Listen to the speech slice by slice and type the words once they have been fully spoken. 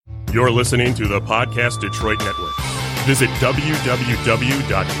You're listening to the Podcast Detroit Network. Visit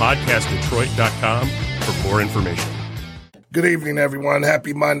www.podcastdetroit.com for more information. Good evening, everyone.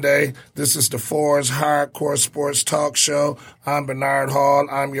 Happy Monday. This is the Fours Hardcore Sports Talk Show. I'm Bernard Hall.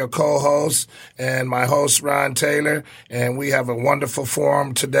 I'm your co-host and my host, Ron Taylor. And we have a wonderful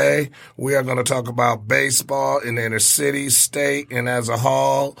forum today. We are going to talk about baseball in the inner city, state, and as a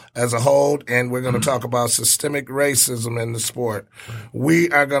whole. And we're going to talk about systemic racism in the sport. We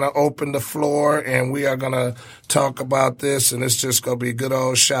are going to open the floor and we are going to talk about this. And it's just going to be good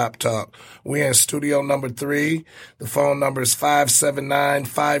old shop talk. We're in studio number 3. The phone number is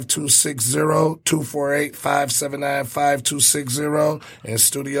 579-5260, 248-579-5260, and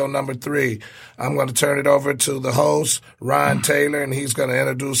studio number 3. I'm going to turn it over to the host, Ron Taylor, and he's going to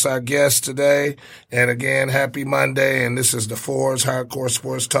introduce our guest today. And again, happy Monday, and this is the Fours Hardcore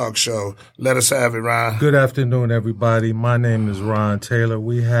Sports Talk Show. Let us have it, Ron. Good afternoon, everybody. My name is Ron Taylor.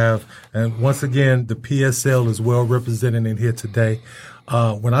 We have, and once again, the PSL is well represented in here today.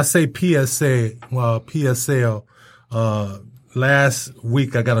 When I say PSL, last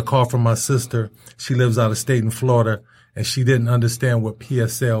week I got a call from my sister. She lives out of state in Florida, and she didn't understand what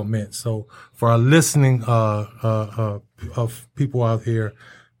PSL meant. So for our listening of people out here,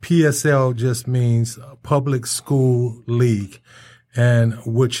 PSL just means Public School League, and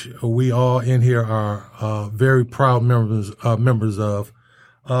which we all in here are very proud members of.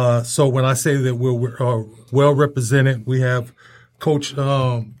 So when I say that we're well represented, we have Coach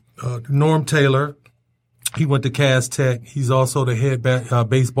Norm Taylor. He went to Cass Tech. He's also the head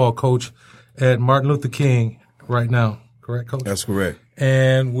baseball coach at Martin Luther King right now. Correct, Coach? That's correct.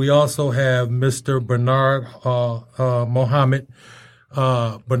 And we also have Mr. Bernard Mohammed.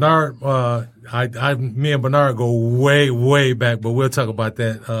 Bernard, me and Bernard go way, way back, but we'll talk about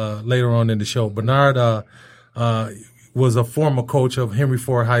that later on in the show. Bernard was a former coach of Henry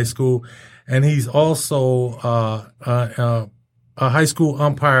Ford High School, and he's also a high school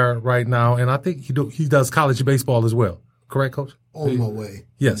umpire right now, and I think he does college baseball as well. Correct, Coach? On my way.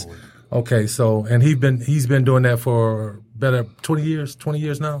 Yes. Okay. So, and he's been doing that for better 20 years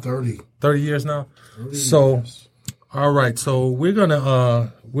now. 30 years now. 30 so, years. All right. So we're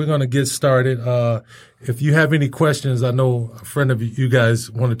gonna get started. If you have any questions, I know a friend of you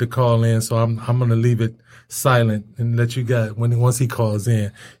guys wanted to call in, so I'm gonna leave it silent and let you guys once he calls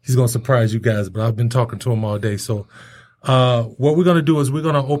in, he's gonna surprise you guys. But I've been talking to him all day, so. What we're going to do is we're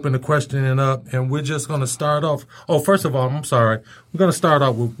going to open the questioning up, and we're just going to start off. Oh, first of all, I'm sorry. We're going to start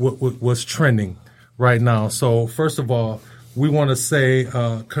off with what's trending right now. So first of all, we want to say,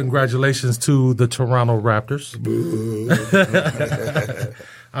 congratulations to the Toronto Raptors.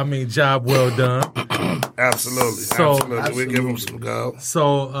 I mean, job well done. Absolutely. We give them some go.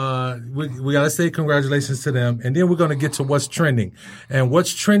 So, we got to say congratulations to them. And then we're going to get to what's trending. And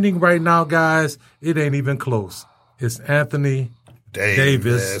what's trending right now, guys, it ain't even close. It's Anthony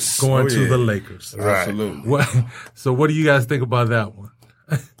Davis going to the Lakers. Right. Absolutely. So what do you guys think about that one?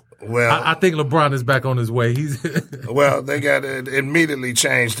 Well, I think LeBron is back on his way. Well, they got it immediately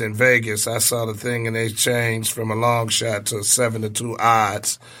changed in Vegas. I saw the thing, and they changed from a long shot to 7-2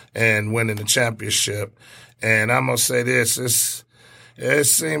 odds and winning the championship. And I'm going to say this, it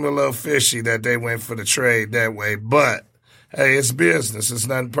seemed a little fishy that they went for the trade that way, but hey, it's business. It's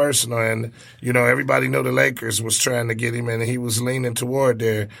nothing personal. And, everybody knew the Lakers was trying to get him, and he was leaning toward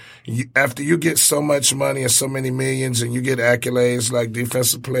there. After you get so much money and so many millions and you get accolades like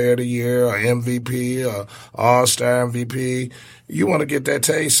Defensive Player of the Year or MVP or All-Star MVP, you want to get that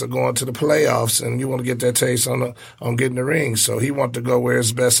taste of going to the playoffs, and you want to get that taste on getting the ring. So he wanted to go where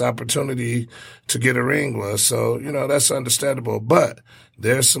his best opportunity to get a ring was. So, that's understandable. But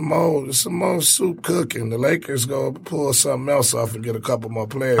there's some more soup cooking. The Lakers go pull something else off and get a couple more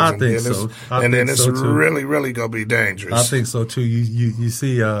players. I think so. And then it's really, really going to be dangerous. I think so too. You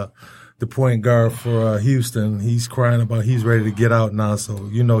see, the point guard for Houston, he's crying about he's ready to get out now. So,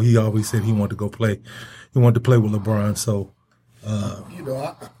 he always said he wanted to go play. He wanted to play with LeBron. So,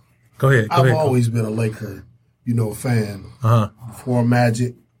 go ahead. I've always been a Laker, fan. Before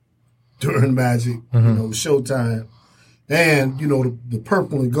Magic, during Magic, Showtime. And, the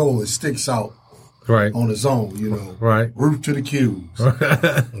purple and gold, it sticks out on its own, Right. Root to the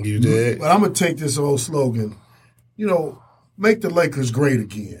Qs. You did. But I'm going to take this old slogan, make the Lakers great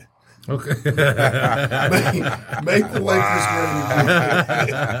again. Okay. Make the Lakers great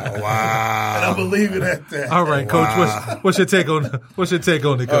again. Wow. And I'm going to leave it at that. All right, Coach, what's your take on it,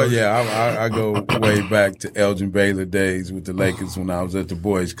 Coach? Oh, yeah, I go way back to Elgin Baylor days with the Lakers when I was at the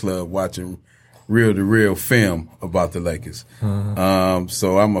boys club watching reel-to-reel film about the Lakers.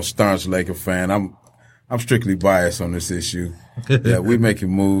 So I'm a staunch Laker fan. I'm strictly biased on this issue. yeah, we making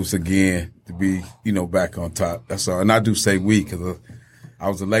moves again to be, back on top. That's all. And I do say we because I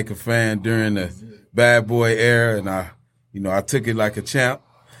was a Laker fan during the bad boy era, and I took it like a champ.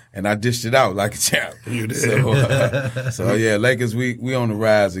 And I dished it out like a champ. You did. So yeah, Lakers, we on the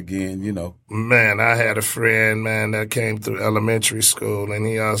rise again, Man, I had a friend, man, that came through elementary school, and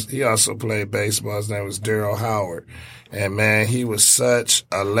he also played baseball. His name was Daryl Howard. And, man, he was such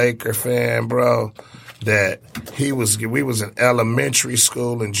a Laker fan, bro, that we was in elementary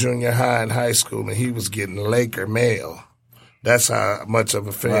school and junior high and high school, and he was getting Laker mail. That's how much of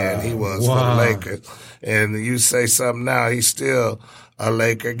a fan he was for the Lakers. And you say something now, he's still a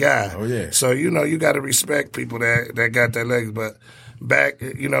Laker guy. Oh, yeah. So, you got to respect people that got that legs. But back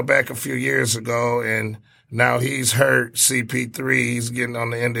a few years ago, and now he's hurt, CP3, he's getting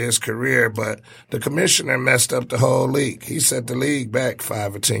on the end of his career, but the commissioner messed up the whole league. He set the league back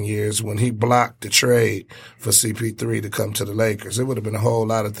 5 or 10 years when he blocked the trade for CP3 to come to the Lakers. It would have been a whole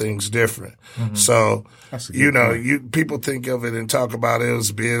lot of things different. Mm-hmm. So, people think of it and talk about it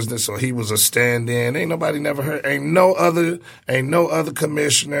as business or he was a stand-in. Ain't nobody never heard, ain't no other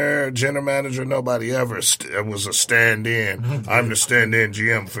commissioner, general manager, nobody ever was a stand-in. Mm-hmm. I'm the stand-in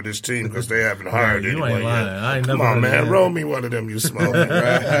GM for this team because they haven't hired anyone yet. Come on, man. Roll me one of them, you smoking,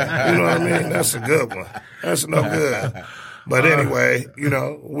 right? You know what I mean? That's a good one. That's no good. But anyway,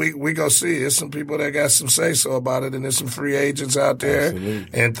 we go see. There's some people that got some say-so about it, and there's some free agents out there. Absolutely.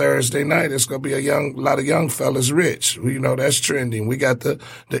 And Thursday night, it's going to be a lot of young fellas rich. That's trending. We got the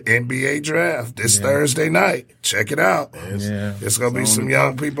NBA draft this Thursday night. Check it out. It's going to be some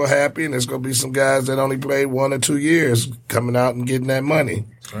young people happy, and there's going to be some guys that only played 1 or 2 years coming out and getting that money.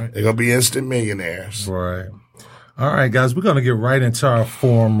 Right. They're going to be instant millionaires. Right. All right, guys, we're going to get right into our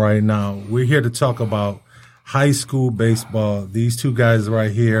forum right now. We're here to talk about high school baseball. These two guys right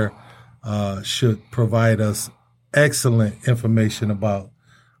here should provide us excellent information about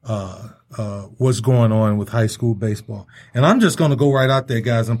what's going on with high school baseball. And I'm just going to go right out there,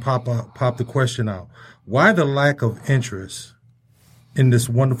 guys, and pop the question out. Why the lack of interest in this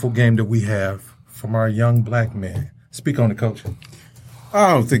wonderful game that we have from our young black men? Speak on it, Coach.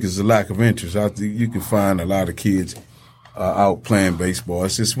 I don't think it's a lack of interest. I think you can find a lot of kids out playing baseball.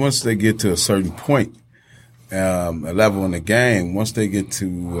 It's just once they get to a certain point, a level in the game, once they get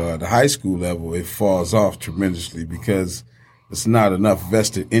to the high school level, it falls off tremendously because there's not enough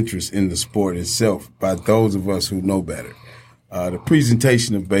vested interest in the sport itself by those of us who know better. The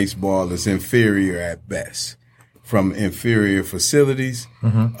presentation of baseball is inferior at best, from inferior facilities,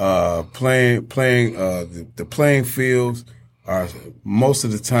 the playing fields are most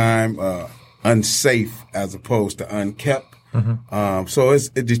of the time unsafe as opposed to unkept. So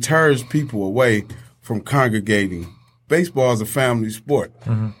it deters people away from congregating. Baseball is a family sport.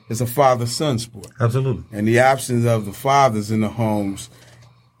 It's a father-son sport. Absolutely. And the absence of the fathers in the homes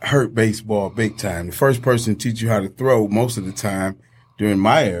hurt baseball big time. The first person to teach you how to throw most of the time during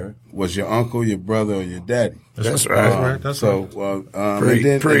my era was your uncle, your brother, or your daddy. That's right. That's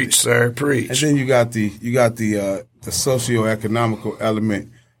right. Preach, sir. Preach. And then you got the socio-economical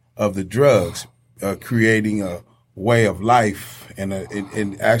element of the drugs, creating a way of life and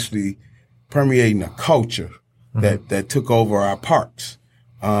actually permeating a culture that took over our parks,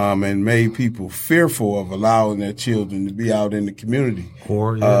 and made people fearful of allowing their children to be out in the community.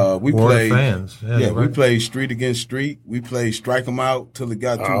 We played fans. We played street against street. We played strike 'em out till it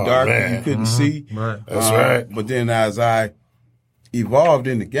got too dark and you couldn't see. Right. That's right. But then as I evolved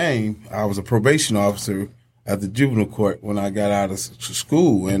in the game, I was a probation officer at the juvenile court when I got out of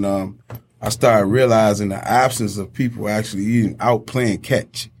school, and I started realizing the absence of people actually even out playing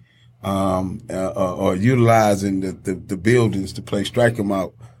catch. Or utilizing the buildings to play strike 'em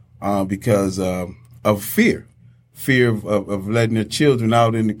out, because of fear of letting their children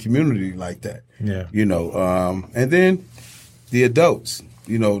out in the community like that. Yeah. And then the adults,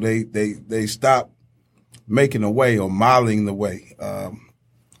 they stop making a way or modeling the way.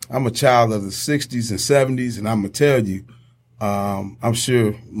 I'm a child of the 60s and 70s, and I'm gonna tell you, I'm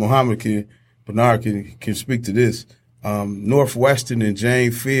sure Bernard can speak to this. Northwestern and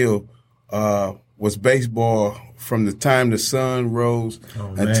Jane Field was baseball from the time the sun rose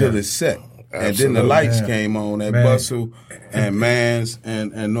until it set. Absolutely. And then the lights came on at Bustle and Mans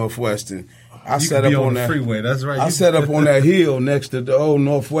and Northwestern. I set up on that freeway. That's right. I set up on that hill next to the old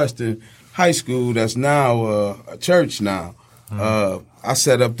Northwestern High School that's now a church now. I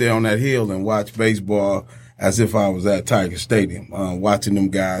sat up there on that hill and watched baseball as if I was at Tiger Stadium, watching them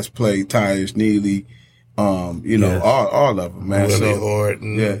guys play, Tyus Neely, all of them, man. Willie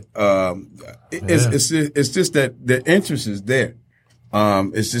Horton. It's just that the interest is there.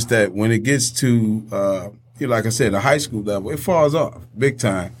 It's just that when it gets to, like I said, the high school level, it falls off big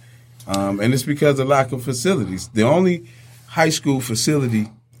time. And it's because of lack of facilities. The only high school facility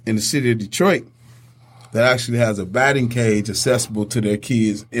in the city of Detroit that actually has a batting cage accessible to their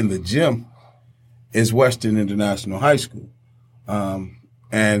kids in the gym is Western International High School.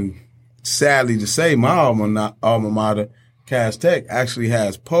 And sadly to say, my alma mater, Cass Tech, actually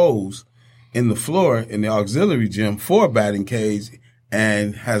has poles in the floor in the auxiliary gym for a batting cage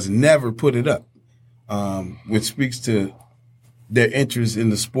and has never put it up, which speaks to their interest in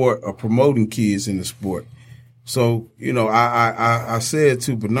the sport or promoting kids in the sport. So, I said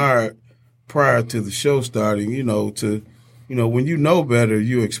to Bernard prior to the show starting, when you know better,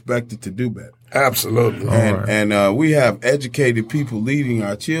 you're expected to do better. Absolutely. And we have educated people leading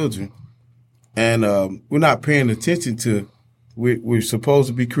our children, and we're not paying attention to. We're supposed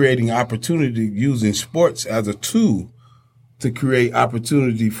to be creating opportunity using sports as a tool to create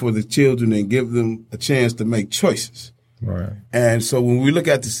opportunity for the children and give them a chance to make choices. Right. And so when we look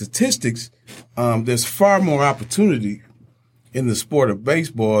at the statistics, there's far more opportunity in the sport of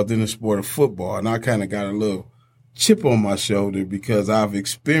baseball than the sport of football. And I kind of got a little chip on my shoulder because I've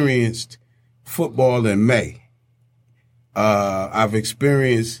experienced football in May. I've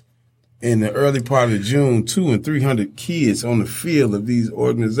experienced in the early part of June 200 and 300 kids on the field of these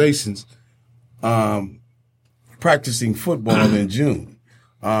organizations practicing football in June.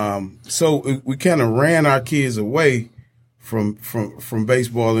 So we kind of ran our kids away from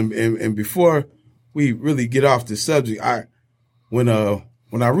baseball. And before we really get off the subject, when I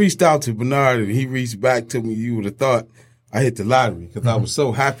reached out to Bernard and he reached back to me, you would have thought I hit the lottery because I was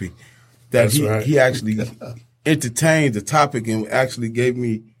so happy that he actually entertained the topic and actually gave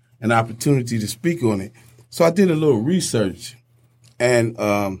me an opportunity to speak on it. So I did a little research. And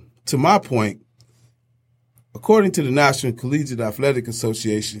to my point, according to the National Collegiate Athletic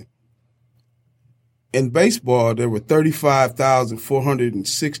Association, in baseball, there were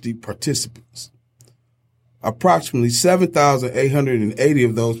 35,460 participants. Approximately 7,880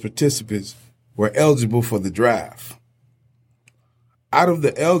 of those participants were eligible for the draft. Out of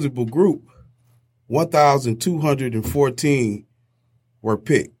the eligible group, 1,214 were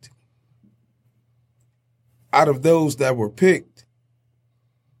picked. Out of those that were picked,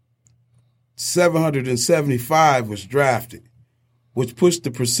 775 was drafted, which pushed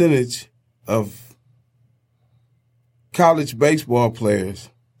the percentage of college baseball players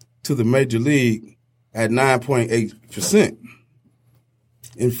to the major league at 9.8%.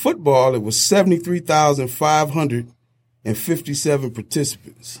 In football, it was 73,557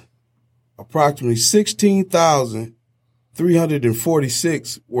 participants. Approximately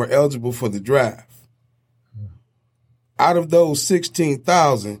 16,346 were eligible for the draft. Out of those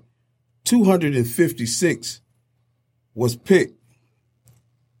 16,256 was picked.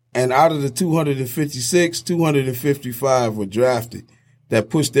 And out of the 256, 255 were drafted. That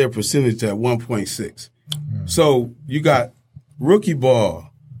pushed their percentage at 1.6. So you got rookie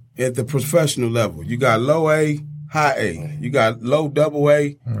ball at the professional level. You got low A, high A. You got low double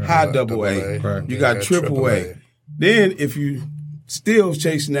A, high double A. Right. You got triple A. Then if you still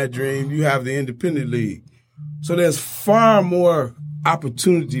chasing that dream, you have the independent league. So there's far more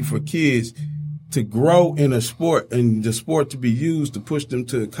opportunity for kids to grow in a sport and the sport to be used to push them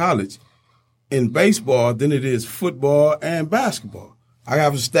to college in baseball than it is football and basketball. I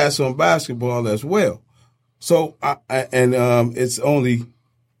have stats on basketball as well. So, it's only,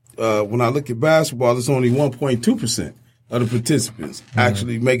 when I look at basketball, it's only 1.2% of the participants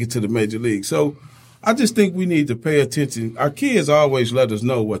actually make it to the major league. So I just think we need to pay attention. Our kids always let us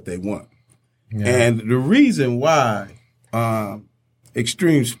know what they want. Yeah. And the reason why,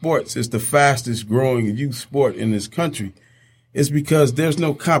 extreme sports is the fastest growing youth sport in this country is because there's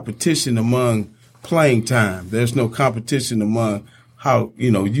no competition among playing time. There's no competition among how,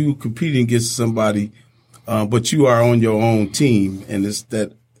 you competing against somebody, but you are on your own team. And it's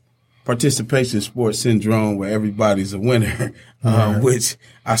that participation sports syndrome where everybody's a winner, which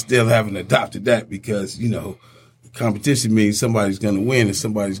I still haven't adopted that because, competition means somebody's going to win and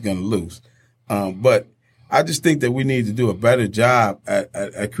somebody's going to lose. But I just think that we need to do a better job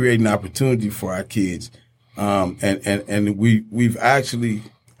at creating opportunity for our kids. And we've actually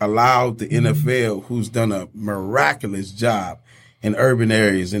allowed the NFL, who's done a miraculous job in urban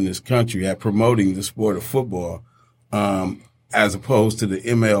areas in this country at promoting the sport of football, as opposed to the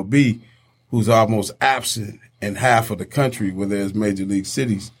MLB, who's almost absent in half of the country where there's major league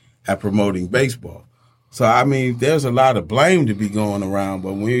cities at promoting baseball. So, there's a lot of blame to be going around.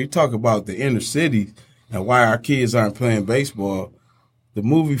 But when you talk about the inner city and why our kids aren't playing baseball, the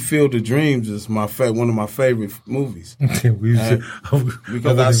movie Field of Dreams is one of my favorite movies.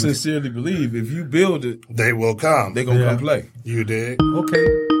 Because I sincerely believe if you build it, they will come. They're going to come play. You dig? Okay.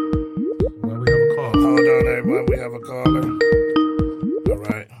 Well, we have a call. Hold on, everyone. We have a caller. All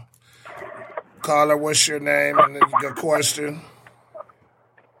right. Caller, what's your name and your question?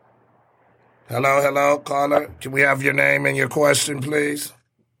 Hello, caller. Can we have your name and your question, please?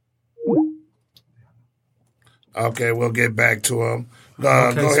 Okay, we'll get back to him. Go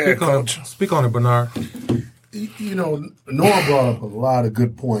ahead, Coach. Speak on it, Bernard. You know, Norm brought up a lot of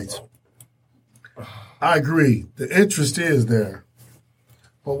good points. I agree. The interest is there.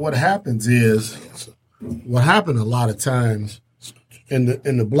 But what happens a lot of times in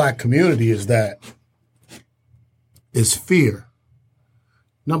the black community is fear.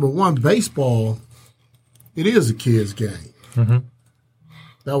 Number one, baseball, it is a kid's game. Mm-hmm.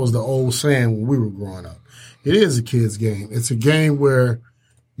 That was the old saying when we were growing up. It is a kid's game. It's a game where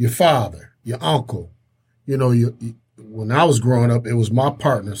your father, your uncle, when I was growing up, it was my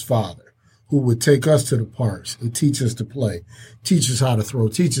partner's father who would take us to the parks and teach us to play, teach us how to throw,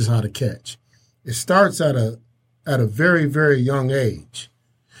 teach us how to catch. It starts at a very, very young age.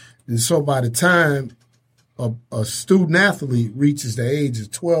 And so by the time a student athlete reaches the age of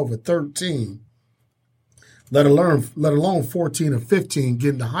 12 or 13, let alone 14 or 15,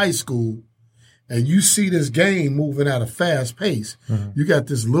 getting to high school, and you see this game moving at a fast pace. Mm-hmm. You got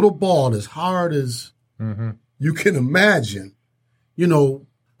this little ball as hard as you can imagine,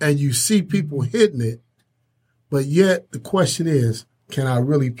 and you see people hitting it, but yet the question is, can I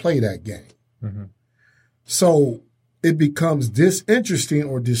really play that game? Mm-hmm. So it becomes disinteresting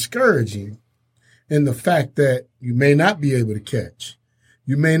or discouraging in the fact that you may not be able to catch.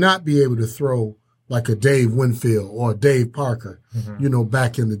 You may not be able to throw like a Dave Winfield or a Dave Parker,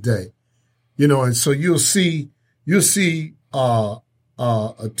 back in the day. And so you'll see a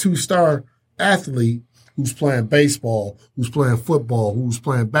two-star athlete who's playing baseball, who's playing football, who's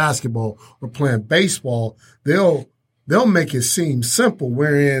playing basketball or playing baseball. They'll make it seem simple,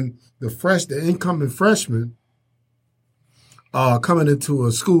 wherein the incoming freshman coming into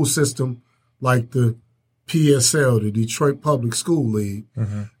a school system like the PSL, the Detroit Public School League,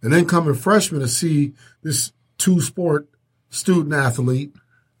 an incoming freshman to see this two-sport student athlete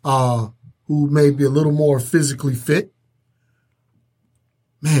who may be a little more physically fit.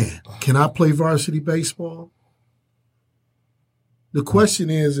 Man, can I play varsity baseball? The question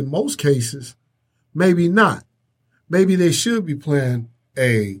is, in most cases, maybe not. Maybe they should be playing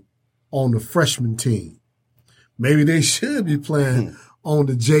on the freshman team. Maybe they should be playing on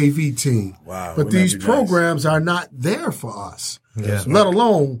the JV team. Wow, but these programs are not there for us, let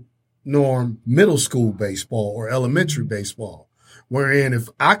alone, Norm, middle school baseball or elementary baseball. Wherein, if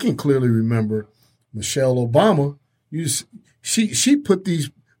I can clearly remember, Michelle Obama, she put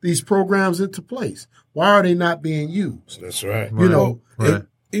these programs into place. Why are they not being used? That's right.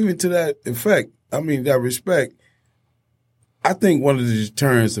 Even to that effect, that respect, I think one of the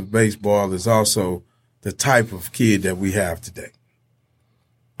deterrents of baseball is also the type of kid that we have today.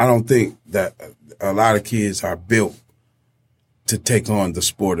 I don't think that a lot of kids are built to take on the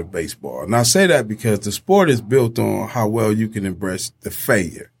sport of baseball. And I say that because the sport is built on how well you can embrace the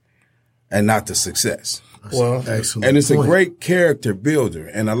failure and not the success. Well, excellent. And it's a great character builder.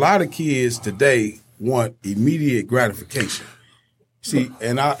 And a lot of kids today want immediate gratification. See,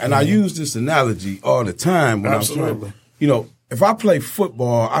 and I use this analogy all the time when Absolutely. If I play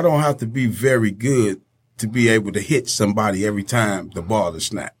football, I don't have to be very good to be able to hit somebody every time the ball is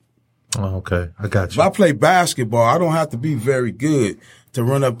snapped. Oh, okay. I got you. If I play basketball, I don't have to be very good to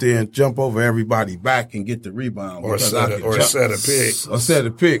run up there and jump over everybody back and get the rebound. Or set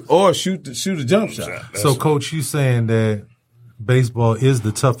a pick. Or shoot a jump shot. So, Coach, you saying that baseball is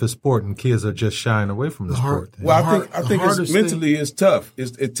the toughest sport and kids are just shying away from the sport? Well, I think it's mentally it's tough.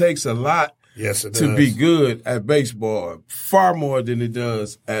 It takes a lot to be good at baseball, far more than it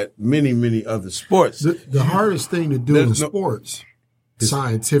does at many, many other sports. The hardest thing to do in sports,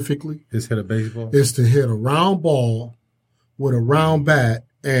 scientifically, is hit a baseball. Is to hit a round ball with a round bat,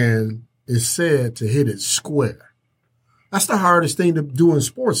 and it's said to hit it square. That's the hardest thing to do in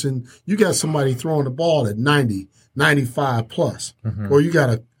sports. And you got somebody throwing the ball at 90, 95 plus, or you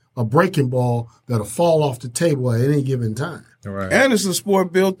got a breaking ball that'll fall off the table at any given time. Right. And it's a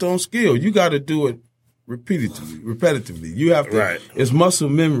sport built on skill. You got to do it repetitively. You have to. Right. It's muscle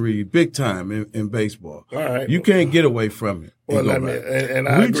memory, big time in baseball. All right. You can't get away from it. Well, I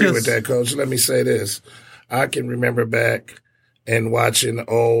agree with that, Coach. Let me say this: I can remember back and watching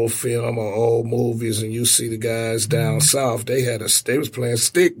old film or old movies, and you see the guys down south. They was playing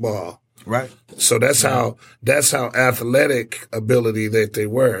stick ball. Right. So that's how athletic ability that they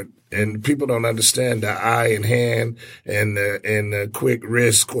were. And people don't understand the eye and hand and the quick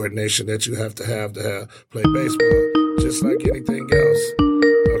wrist coordination that you have to play baseball, just like anything else.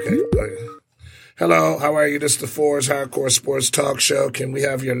 Okay, go ahead. Hello, how are you? This is the Fords Hardcore Sports Talk Show. Can we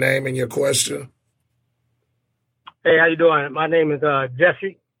have your name and your question? Hey, how you doing? My name is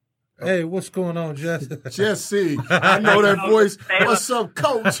Jesse. Hey, what's going on, Jesse? Jesse, I know that voice. What's up,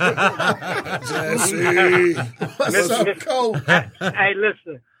 Coach? Jesse, what's up, Coach? Hey,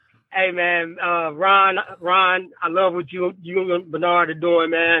 listen. Hey, man, Ron, I love what you and Bernard are doing,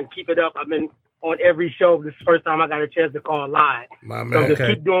 man. Keep it up. I've been on every show. This is the first time I got a chance to call live. My man. So just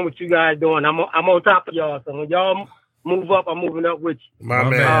keep doing what you guys doing. I'm on top of y'all. So when y'all move up, I'm moving up with you. My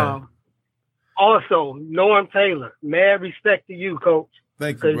man. Also, Norm Taylor, mad respect to you, Coach.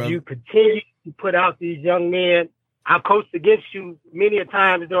 Thank you, brother. Because you continue to put out these young men. I coached against you many a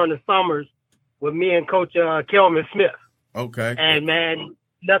times during the summers with me and Coach Kelman Smith. Okay. And, man,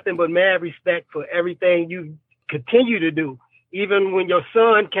 nothing but mad respect for everything you continue to do. Even when your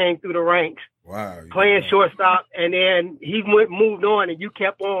son came through the ranks, playing shortstop, and then he moved on, and you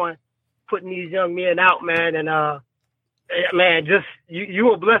kept on putting these young men out, man. And, man, just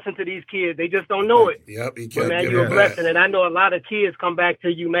you a blessing to these kids. They just don't know it. Yep, he kept man, you're a blessing. And I know a lot of kids come back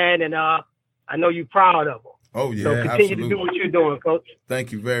to you, man, and I know you're proud of them. Oh, yeah, so continue to do what you're doing, Coach.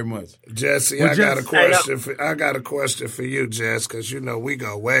 Thank you very much. Jesse, I got a question for you, Jess, because, you know, we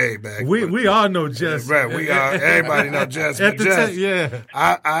go way back. We all know Jess. Right, everybody know Jess. But Jess,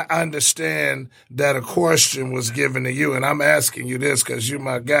 I understand that a question was given to you, and I'm asking you this because you're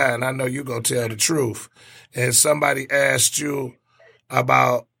my guy, and I know you go tell the truth. And somebody asked you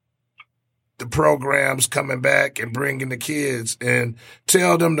about the programs coming back and bringing the kids, and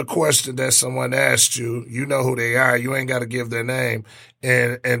tell them the question that someone asked you. You know who they are. You ain't got to give their name,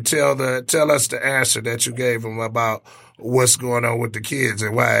 and tell us the answer that you gave them about what's going on with the kids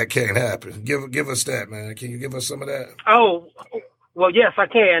and why it can't happen. Give us that, man. Can you give us some of that? Oh, well, yes, I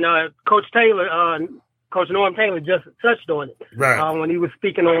can. Coach Norm Taylor just touched on it. Right. When he was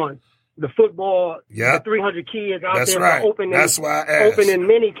speaking on the football, the 300 kids out there right. opening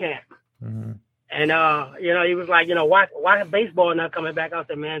mini camp. Mm-hmm. And, he was like, why baseball not coming back out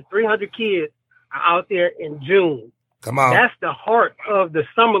there, man? 300 kids are out there in June. Come on. That's the heart of the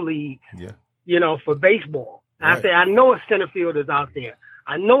summer league, for baseball. Right. I say, I know a center fielders out there.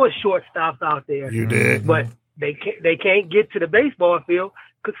 I know a shortstops out there. You did. But they can't get to the baseball field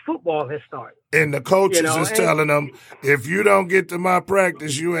because football has started. And the coaches is telling them, if you don't get to my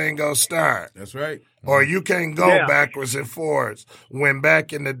practice, you ain't going to start. That's right. Or you can't go backwards and forwards. When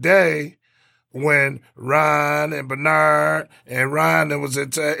back in the day, when Ron and Bernard and Ron that was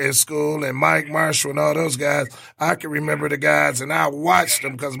in school and Mike Marshall and all those guys, I can remember the guys, and I watched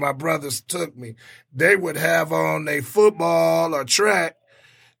them because my brothers took me. They would have on their football or track,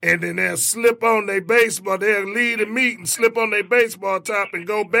 and then they'll slip on their baseball. They'll leave the meet and slip on their baseball top and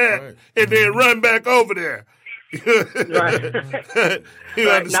go back, and then run back over there. Right. You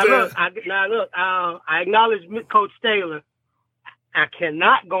understand? Now look, I acknowledge Coach Taylor. I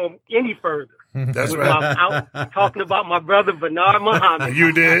cannot go any further. That's right. I'm talking about my brother Bernard Muhammad.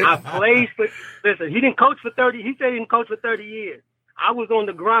 You did? I played for. Listen, he didn't coach for 30. He said he didn't coach for 30 years. I was on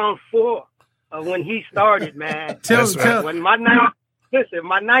the ground floor when he started, man. When my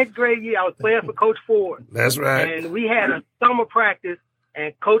ninth grade year, I was playing for Coach Ford. That's right. And we had a summer practice,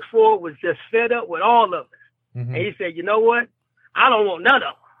 and Coach Ford was just fed up with all of us. Mm-hmm. And he said, you know what? I don't want none of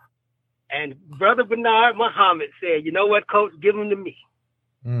them. And Brother Bernard Muhammad said, you know what, Coach? Give them to me.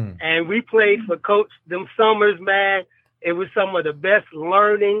 Mm. And we played for Coach them summers, man. It was some of the best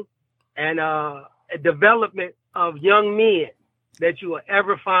learning and development of young men that you will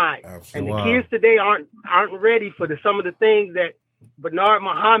ever find. Absolutely. And the kids today aren't ready for some of the things that Bernard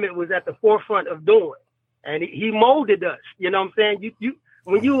Muhammad was at the forefront of doing. And he molded us. You know what I'm saying? You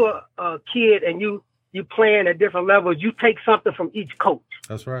when you were a kid and you playing at different levels, you take something from each coach.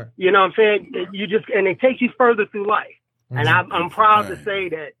 That's right. You know what I'm saying? And it takes you further through life. Mm-hmm. And I'm proud to say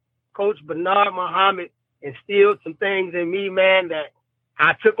that Coach Bernard Muhammad instilled some things in me, man, that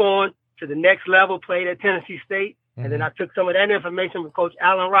I took on to the next level, played at Tennessee State. Mm-hmm. And then I took some of that information from Coach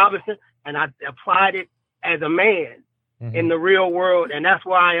Allen Robinson and I applied it as a man in the real world. And that's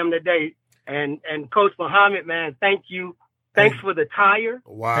where I am today. And Coach Muhammad, man, thank you. Thanks for the tire.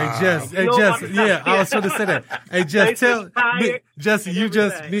 Wow. Hey, Jess, I was going to say that. Hey, Jess, Jesse,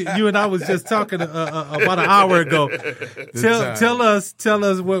 you and I was just talking about an hour ago. Tell us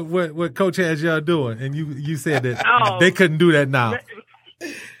what Coach has y'all doing. And you said that they couldn't do that now.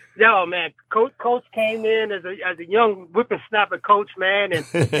 yo, man, coach came in as a young whippersnapper coach, man,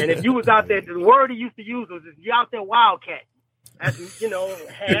 and if you was out there, the word he used to use was, you out there wildcat. That's, half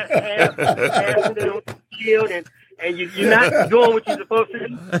on the field, and you're not doing what you're supposed to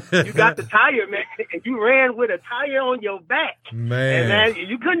do. You got the tire, man, and you ran with a tire on your back. Man. And, man,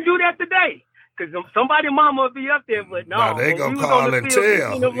 you couldn't do that today. Because somebody mama would be up there, but no. They going to call and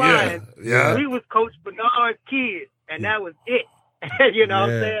tell. Yeah. We was Coach Bernard's kids, and that was it. You know what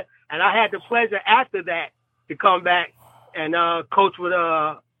I'm saying? And I had the pleasure after that to come back and coach with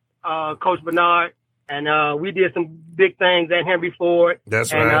Coach Bernard. And we did some big things at Henry Ford.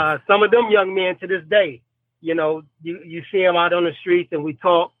 That's and, right. And some of them young men to this day, you see them out on the streets and we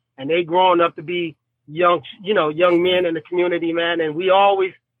talk, and they growing up to be young men in the community, man. And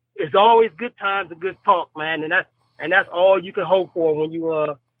it's always good times and good talk, man. And that's all you can hope for when you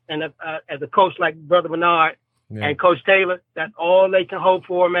as a coach like Brother Bernard and Coach Taylor. That's all they can hope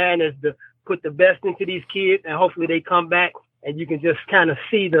for, man, is to put the best into these kids, and hopefully they come back and you can just kind of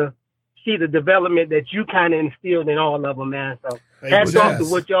see the development that you kind of instilled in all of them, man. So hats off to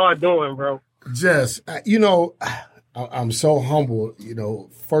what y'all are doing, bro. Jess, I'm so humble.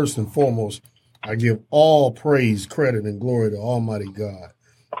 First and foremost, I give all praise, credit, and glory to Almighty God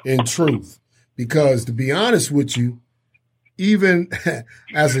in truth. Because to be honest with you, even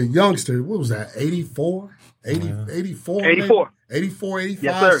as a youngster, what was that, 84? 84? 84. 84, 85,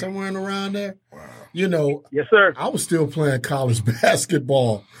 yes, somewhere in around there. Wow. Yes, sir. I was still playing college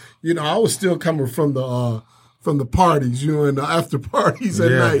basketball. I was still coming from the parties, and the after parties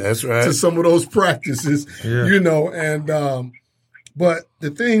at night. That's right. To some of those practices, and but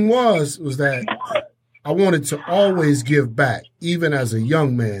the thing was that I wanted to always give back, even as a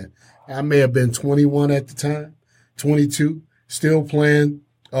young man. I may have been 21 at the time, 22, still playing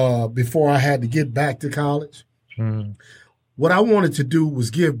before I had to get back to college. Mm-hmm. What I wanted to do was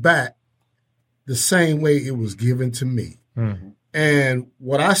give back the same way it was given to me. Mm-hmm. And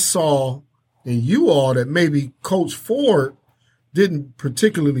what I saw in you all that maybe Coach Ford didn't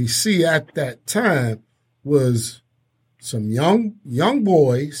particularly see at that time was some young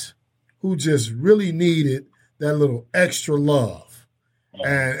boys who just really needed that little extra love.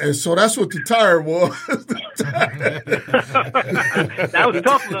 And so that's what the tire was. That was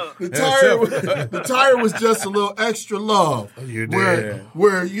tough love. The tire was just a little extra love. You did.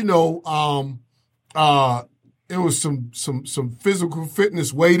 Where it was some physical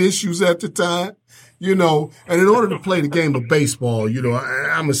fitness weight issues at the time, and in order to play the game of baseball, I'm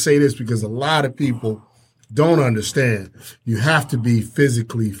going to say this because a lot of people don't understand. You have to be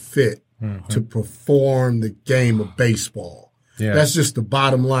physically fit to perform the game of baseball. Yeah. That's just the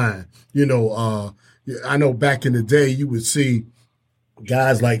bottom line. I know back in the day you would see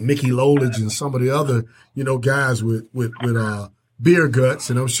guys like Mickey Lolich and some of the other, guys with beer guts,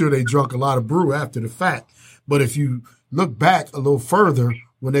 and I'm sure they drunk a lot of brew after the fact. But if you look back a little further,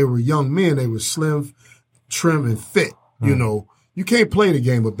 when they were young men, they were slim, trim, and fit. You can't play the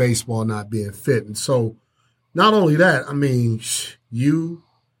game of baseball not being fit. And so not only that, you,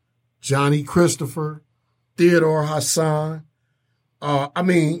 Johnny Christopher, Theodore Hassan,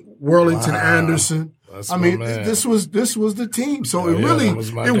 Worlington Anderson. This was the team. So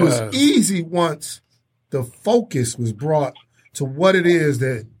it was easy once the focus was brought to what it is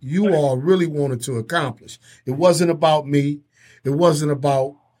that you all really wanted to accomplish. It wasn't about me. It wasn't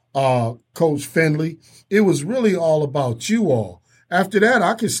about Coach Finley. It was really all about you all. After that,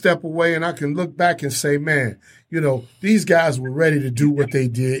 I can step away and I can look back and say, man, these guys were ready to do what they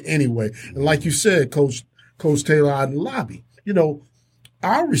did anyway. And like you said, Coach Taylor out in the lobby,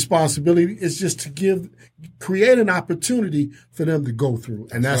 our responsibility is just to create an opportunity for them to go through.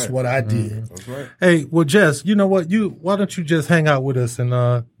 And that's what I did. Mm-hmm. That's right. Hey, well, Jess, you know what? Why don't you just hang out with us and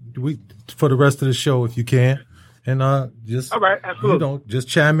for the rest of the show if you can, and just all right, absolutely. Just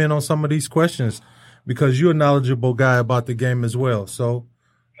chime in on some of these questions because you're a knowledgeable guy about the game as well. So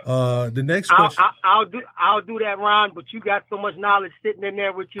the next question, I'll do that, Ron. But you got so much knowledge sitting in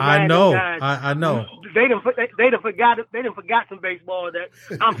there with you. I man, know. Guys, I know. They done forgot it. They done forgot some baseball that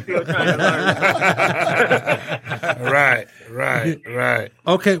I'm still trying to learn. Right.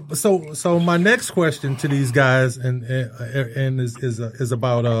 Okay, so my next question to these guys and is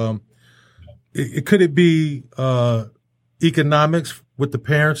about could it be economics with the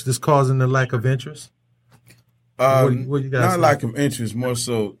parents that's causing the lack of interest? What you guys not think? lack of interest, more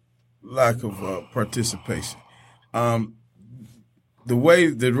so lack of participation. The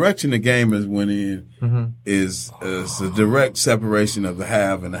direction the game has went in is a direct separation of the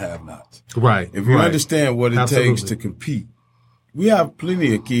have and the have-nots. Right. If you understand what it takes to compete, we have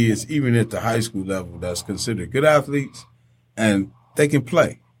plenty of kids, even at the high school level, that's considered good athletes, and they can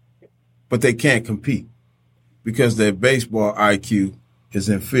play. but they can't compete because their baseball IQ is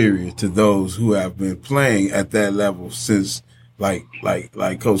inferior to those who have been playing at that level since, like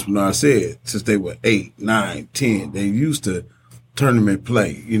Coach Bernard said, since they were 8, 9, 10. They used to tournament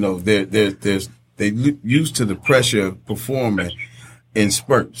play. You know, they used to the pressure of performing in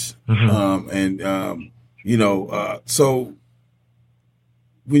spurts. So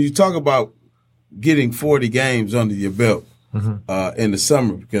when you talk about getting 40 games under your belt in the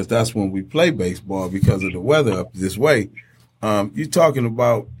summer, because that's when we play baseball because of the weather up this way, you're talking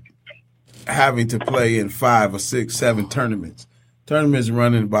about having to play in 5 or 6, 7 tournaments. Tournaments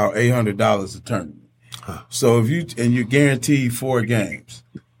running about $800 a tournament. So you're guaranteed 4 games.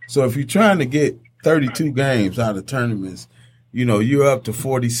 So if you're trying to get 32 games out of tournaments, you know, you're up to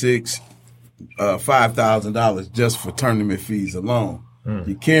 $5,000 just for tournament fees alone.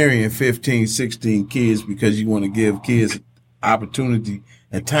 You're carrying 15, 16 kids because you want to give kids opportunity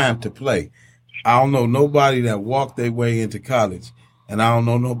and time to play. I don't know nobody that walked their way into college, and I don't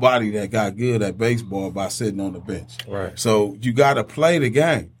know nobody that got good at baseball by sitting on the bench. Right. So you got to play the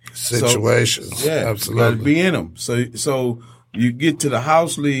game. Situations. Absolutely. You got to be in them. So you get to the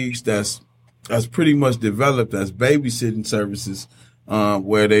house leagues that's pretty much developed as babysitting services,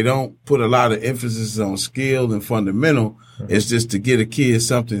 where they don't put a lot of emphasis on skill and fundamental. It's just to get a kid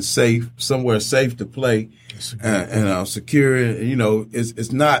something safe, somewhere safe to play, and secure. You know,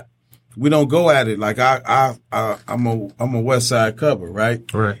 it's not. We don't go at it like I'm a West Side Cubber, right?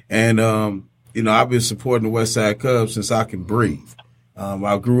 Right. And you know, I've been supporting the West Side Cubs since I can breathe.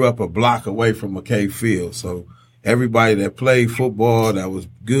 I grew up a block away from McKay Field, so everybody that played football, that was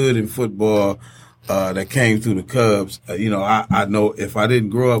good in football, that came through the Cubs, you know, I know if I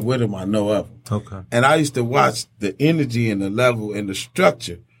didn't grow up with them, I know of them. Okay. And I used to watch the energy and the level and the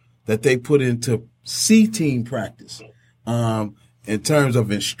structure that they put into C-team practice, in terms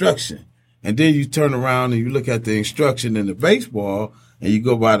of instruction. And then you turn around and you look at the instruction in the baseball and you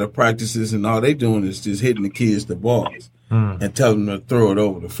go by the practices and all they doing is just hitting the kids the balls and tell them to throw it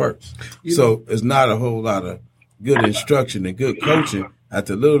over the first. So it's not a whole lot of good instruction and good coaching at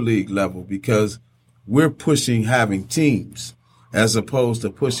the little league level because we're pushing having teams as opposed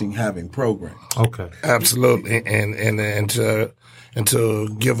to pushing having programs. Okay. Absolutely. And to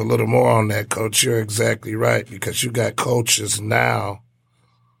give a little more on that, Coach, you're exactly right because you got coaches now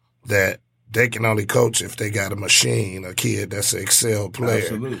that they can only coach if they got a machine, a kid that's an Excel player.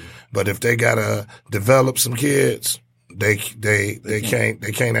 Absolutely. But if they gotta develop some kids, they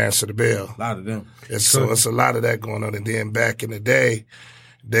can't answer the bell. A lot of them. So it's a lot of that going on. And then back in the day,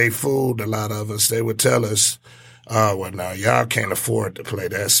 they fooled a lot of us. They would tell us, well, now y'all can't afford to play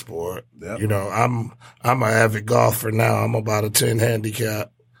that sport. Yep. You know, I'm an avid golfer now. I'm about a 10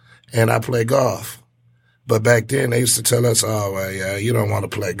 handicap and I play golf. But back then they used to tell us, oh, well, yeah, you don't want to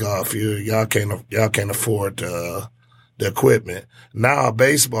play golf. Y'all can't afford the equipment. Now a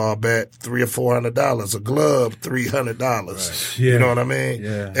baseball bat, $300 or $400, a glove, $300. Right. Yeah. You know what I mean?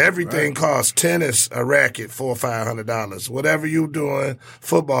 Yeah. Everything costs. Tennis, a racket, $400 or $500. Whatever you doing,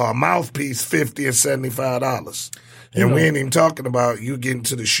 football, a mouthpiece, $50 and $75. And we ain't even talking about you getting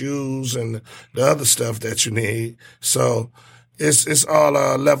to the shoes and the other stuff that you need. So it's all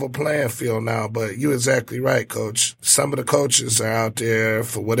a level playing field now, but you're exactly right, Coach. Some of the coaches are out there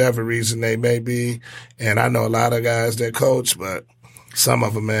for whatever reason they may be, and I know a lot of guys that coach, but some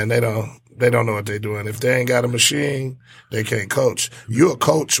of them, man, they don't know what they're doing. If they ain't got a machine, they can't coach. You're a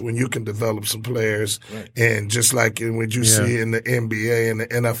coach when you can develop some players, right. And just like when you see in the NBA and the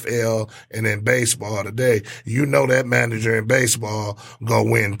NFL and in baseball today, you know that manager in baseball go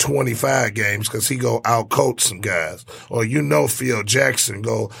win 25 games because he go out coach some guys, or you know Phil Jackson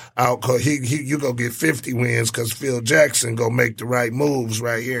go out coach. You go get 50 wins because Phil Jackson go make the right moves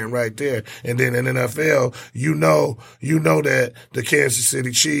right here and right there. And then in NFL, you know that the Kansas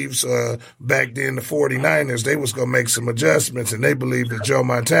City Chiefs, back then the 49ers, they was going to make some adjustments and they believed that Joe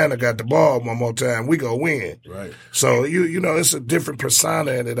Montana got the ball one more time, we going to win. Right. So, you know, it's a different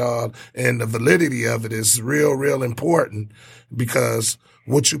persona in it all, and the validity of it is real important because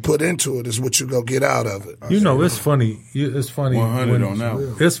what you put into it is what you go get out of it. You know, it's funny. It's funny. 100 on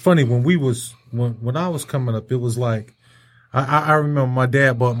that. It's funny when I was coming up, it was like, I remember my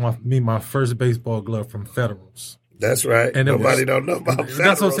dad bought me my first baseball glove from Federals. That's right. And nobody don't know about Federals.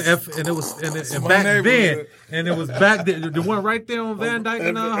 That's what I'm saying. And it was back then. And it was back then. The one right there on Van Dyke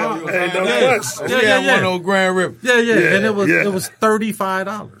and one on Grand River. Yeah. And it was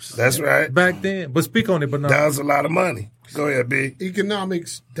 $35. That's right. Back then. But speak on it. But no. That was a lot of money. Go ahead, B.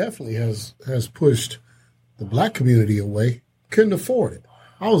 Economics definitely has pushed the black community away. Couldn't afford it.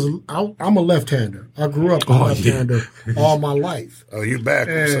 I'm a left-hander. I grew up a left-hander all my life. Oh, you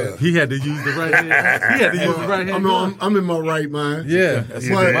backwards. He had to use the right hand. He had to use the right hand. I'm in my right mind. Yeah, that's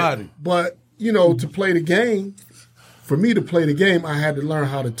but, body. But, to play the game, for me to play the game, I had to learn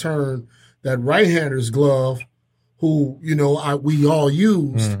how to turn that right-hander's glove, who, we all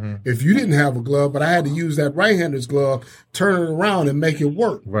used. Mm-hmm. If you didn't have a glove, but I had to use that right-hander's glove, turn it around and make it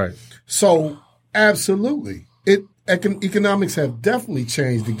work. Right. So, absolutely. Economics have definitely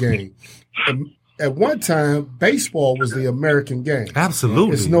changed the game. At one time, baseball was the American game.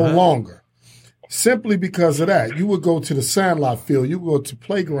 Absolutely. It's no longer. Simply because of that. You would go to the Sandlot field, you would go to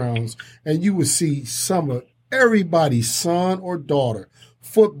playgrounds, and you would see some of everybody's son or daughter,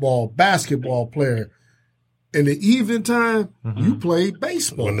 football, basketball player. In the evening time, you played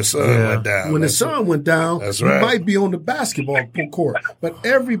baseball. When the sun went down. When the sun went down, that's you right. might be on the basketball court. But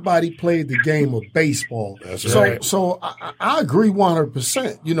everybody played the game of baseball. That's right. So I agree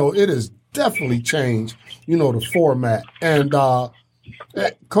 100%. It has definitely changed, the format. And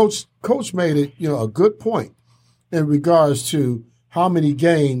Coach made it, a good point in regards to how many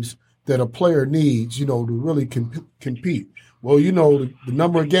games that a player needs, to really compete. Well, the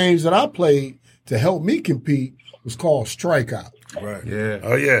number of games that I played to help me compete was called strikeout. Right. Yeah.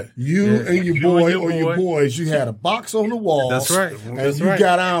 Oh, yeah. You and your boy or your boys, you had a box on the wall. That's right. And you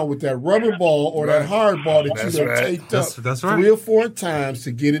got on with that rubber ball or that hard ball that you done taped up 3 or 4 times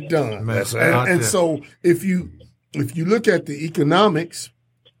to get it done. That's right. And so if you look at the economics,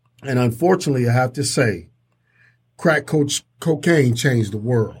 and unfortunately I have to say, crack cocaine changed the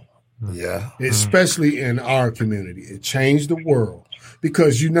world. Yeah. Especially in our community. It changed the world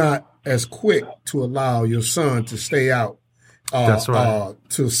because you're not as quick to allow your son to stay out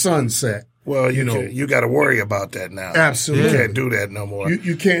to sunset. Well, you got to worry about that now. Absolutely. You can't do that no more.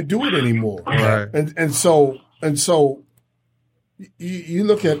 You can't do it anymore. Right. And so you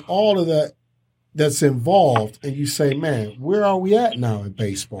look at all of that that's involved and you say, man, where are we at now in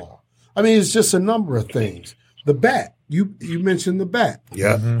baseball? I mean, it's just a number of things. The bat. You mentioned the bat.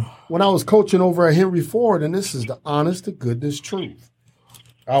 Yeah. Mm-hmm. When I was coaching over at Henry Ford, and this is the honest to goodness truth,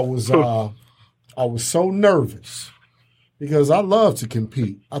 I was so nervous because I love to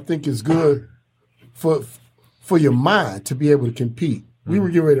compete. I think it's good for your mind to be able to compete. We were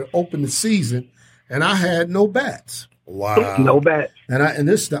getting ready to open the season, and I had no bats. Wow. No bats. And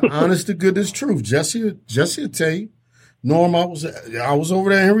this is the honest to goodness truth. Jesse will tell you. Norm, I was over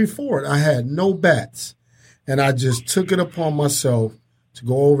there at Henry Ford. I had no bats. And I just took it upon myself to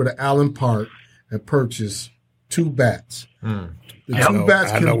go over to Allen Park and purchase 2 bats. The 2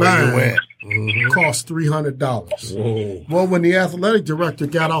 bats combined cost $300. Whoa. Well, when the athletic director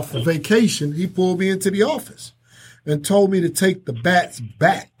got off of vacation, he pulled me into the office and told me to take the bats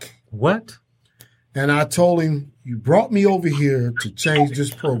back. What? And I told him, you brought me over here to change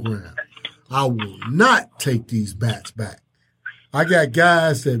this program. I will not take these bats back. I got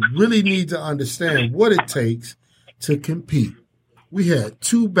guys that really need to understand what it takes to compete. We had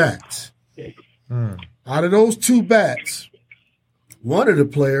 2 bats. Out of those 2 bats, one of the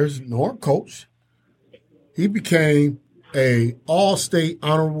players, Norm coach, he became a all-state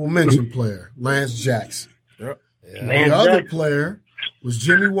honorable mention player, Lance Jackson. Yep. Yeah. The other player was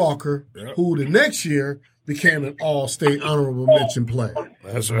Jimmy Walker, who the next year became an all-state honorable mention player.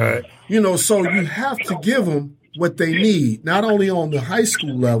 That's right. So you have to give them what they need, not only on the high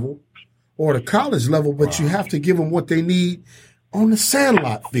school level or the college level, but you have to give them what they need on the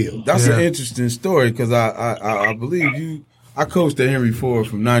Sandlot field. That's an interesting story because I believe I coached at Henry Ford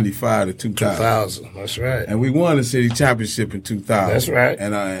from 95 to 2000. That's right. And we won the city championship in 2000. That's right.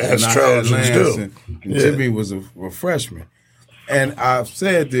 And As I Trojans had Lance do. And Jimmy was a freshman. And I've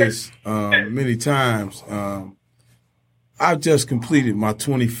said this many times. I've just completed my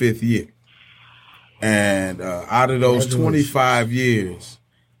 25th year. And out of those 25 years,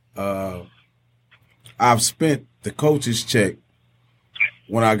 I've spent the coach's check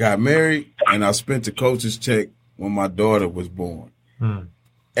when I got married, and I spent the coach's check when my daughter was born.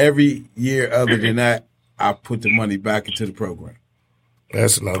 Every year other than that, I put the money back into the program.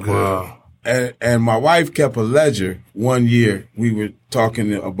 That's no good. Wow. And my wife kept a ledger. One year we were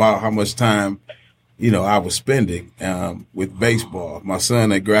talking about how much time I was spending with baseball. My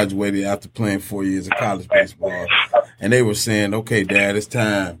son had graduated after playing 4 years of college baseball. And they were saying, okay, Dad, it's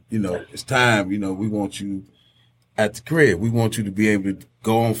time. It's time. We want you at the crib. We want you to be able to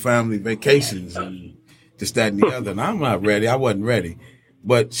go on family vacations and this, that, and the other. And I'm not ready. I wasn't ready.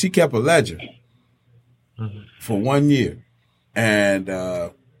 But she kept a ledger for 1 year. And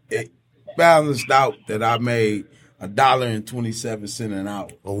it balanced out that I made $1.27 an hour.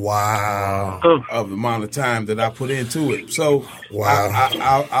 Wow. Of the amount of time that I put into it. So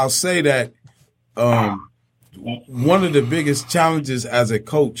wow. I'll say that one of the biggest challenges as a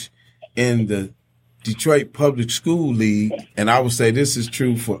coach in the Detroit Public School League, and I would say this is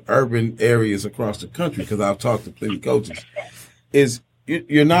true for urban areas across the country because I've talked to plenty of coaches, is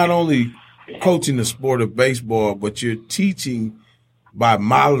you're not only coaching the sport of baseball, but you're teaching by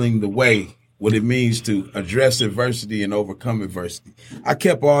modeling the way what it means to address adversity and overcome adversity. I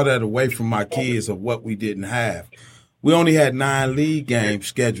kept all that away from my kids of what we didn't have. We only had 9 league games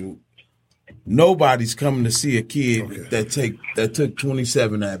scheduled. Nobody's coming to see a kid that took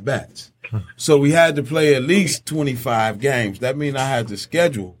 27 at-bats. So we had to play at least 25 games. That means I had to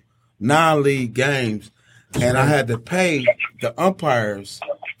schedule 9 league games, and I had to pay the umpires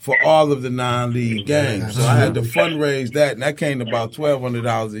for all of the 9 league games. So I had to fundraise that, and that came to about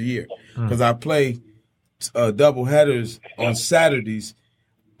 $1,200 a year because I play double headers on Saturdays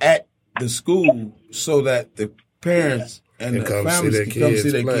at the school so that the parents and the families can come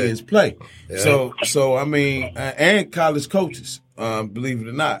see their kids play. Yeah. So I mean, and college coaches, believe it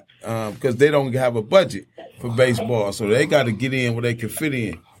or not, because they don't have a budget for baseball, so they got to get in where they can fit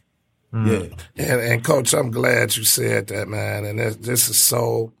in. Yeah. And Coach, I'm glad you said that, man. And this is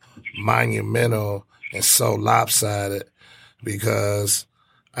so monumental and so lopsided because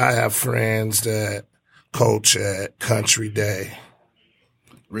I have friends that coach at Country Day,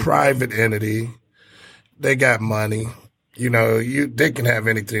 private entity. They got money. You know, they can have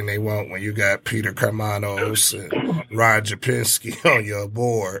anything they want when you got Peter Carmanos and Roger Pinsky on your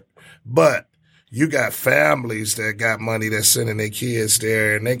board. But you got families that got money that's sending their kids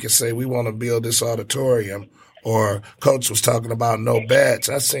there, and they can say, we want to build this auditorium. Or Coach was talking about no bats.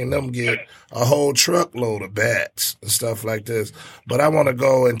 I seen them get a whole truckload of bats and stuff like this. But I want to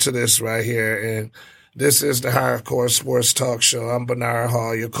go into this right here, and this is the Hardcore Sports Talk Show. I'm Bernard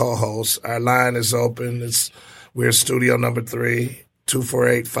Hall, your co-host. Our line is open. We're studio number 3,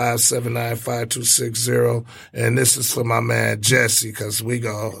 248-579-5260. And this is for my man Jesse, because we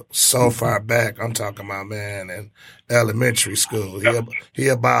go so far back. I'm talking about, man, in elementary school. He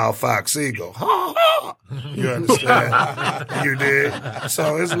a Bow Fox Eagle. You understand? You did?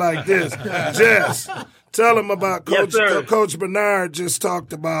 So it's like this. Jess, tell him about Coach. Yes, Coach Bernard just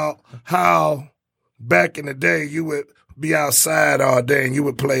talked about how back in the day you would be outside all day and you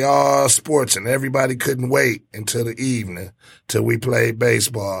would play all sports and everybody couldn't wait until the evening till we played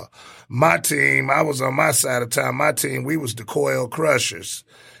baseball. My team, I was on my side of town. My team, we was the Coil Crushers.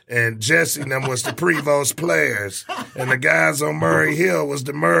 And Jesse and them was the Prevost Players. And the guys on Murray Hill was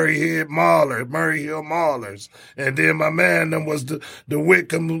the Murray Hill Maulers. And then my man them was the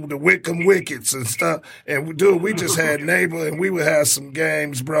Wickham Wickets and stuff. And dude, we just had neighbor and we would have some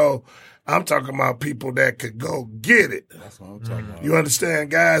games, bro. I'm talking about people that could go get it. That's what I'm talking about. You understand?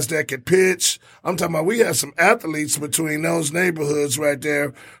 Guys that could pitch. I'm talking about we had some athletes between those neighborhoods right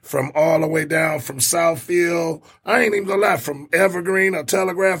there from all the way down from Southfield. I ain't even gonna lie, from Evergreen or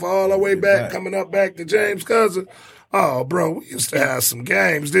Telegraph all the way back, coming up back to James Cousin. Oh, bro, we used to have some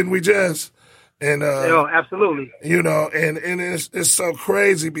games, didn't we, Jess? And absolutely. You know, and it's so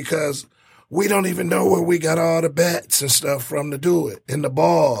crazy because we don't even know where we got all the bats and stuff from to do it and the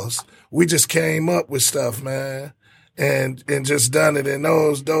balls. We just came up with stuff, man, and just done it. In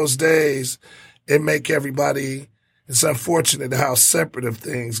those days, it make everybody. It's unfortunate how separative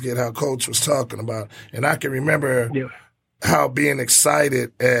things get. How Coach was talking about, and I can remember how being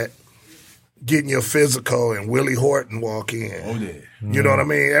excited at getting your physical and Willie Horton walk in. Oh yeah. You know what I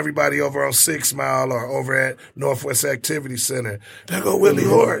mean? Everybody over on 6 Mile or over at Northwest Activity Center, there go Willie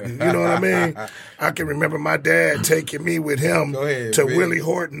Horton. You know what I mean? I can remember my dad taking me with him to Willie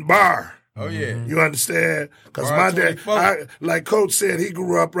Horton Bar. Oh, yeah. You understand? Because my dad, like Coach said, he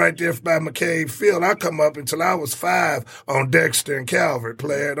grew up right there by McCabe Field. I come up until I was 5 on Dexter and Calvert,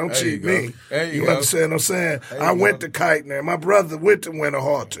 player. Don't cheat me. You understand what I'm saying? I went to Keitner. My brother went to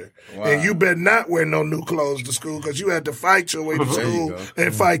Winterhalter. Wow. And you better not wear no new clothes to school because you had to fight your way to school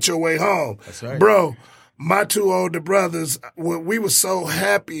and fight your way home. That's right. Bro, my 2 older brothers, we were so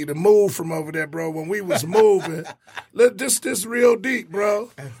happy to move from over there, bro. When we was moving, this real deep, bro.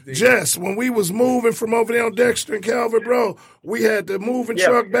 Jess, when we was moving from over there on Dexter and Calvert, bro, we had the moving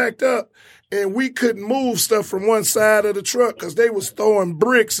truck backed up, and we couldn't move stuff from one side of the truck because they was throwing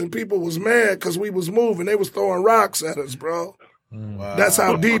bricks, and people was mad because we was moving. They was throwing rocks at us, bro. Wow. That's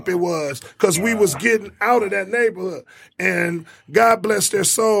how deep it was because we was getting out of that neighborhood. And God bless their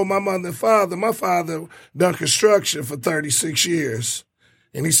soul, my mother and father. My father done construction for 36 years.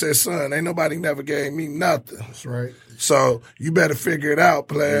 And he said, son, ain't nobody never gave me nothing. That's right. So you better figure it out,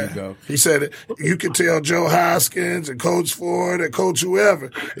 player. There you go. He said, you can tell Joe Hoskins and Coach Ford and Coach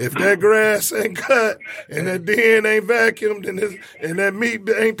whoever, if that grass ain't cut and that den ain't vacuumed and that meat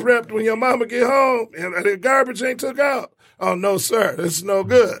ain't prepped when your mama get home and the garbage ain't took out, oh, no, sir, this is no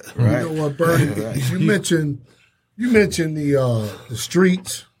good. Right. You know what, Bernie? You mentioned the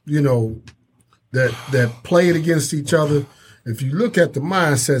streets, that played against each other. If you look at the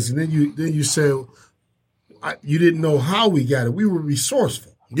mindsets, and then you say, you didn't know how we got it. We were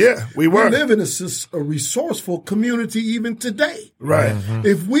resourceful. Yeah, we were. We live in a resourceful community even today. Right. Mm-hmm.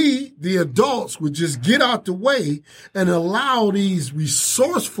 If we, the adults, would just get out the way and allow these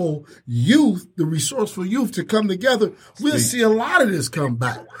resourceful youth to come together, we'll see a lot of this come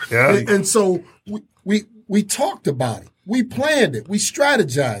back. Yeah. And so we talked about it. We planned it. We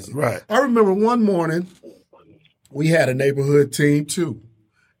strategized it. Right. I remember one morning we had a neighborhood team too.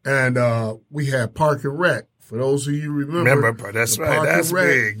 And we had Park and Rec. For those of you remember, that's right. That's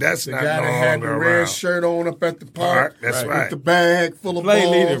big. That's the not guy no that had the longer red around. shirt on up at the park. That's right. With the bag full of Play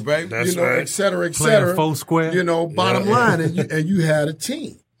balls, leader, baby. That's right. et cetera, et Playing cetera. 4 square. Bottom line, and you had a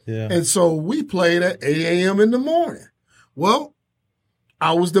team. Yeah. And so we played at 8 a.m. in the morning. Well,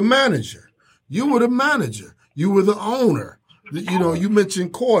 I was the manager. You were the manager. You were the owner. You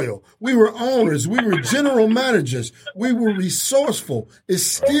mentioned Coyle. We were owners. We were general managers. We were resourceful. It's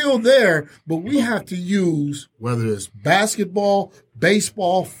still there, but we have to use, whether it's basketball,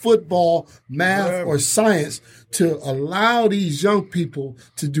 baseball, football, math, or science, to allow these young people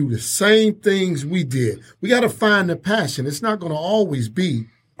to do the same things we did. We got to find the passion. It's not going to always be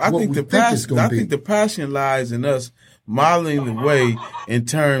what we think it's going to be. I think the passion lies in us modeling the way in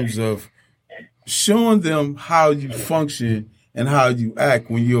terms of showing them how you function and how you act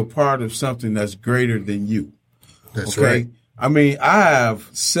when you're a part of something that's greater than you. That's right. I mean, I have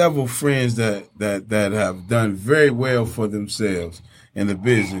several friends that have done very well for themselves in the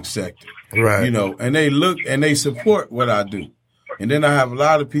business sector. Right. And they look and they support what I do. And then I have a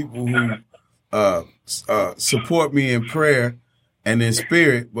lot of people who support me in prayer and in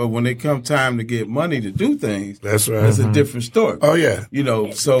spirit, but when it come time to get money to do things, that's right. It's a different story. Oh yeah.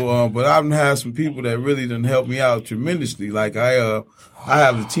 But I've had some people that really done help me out tremendously. Like I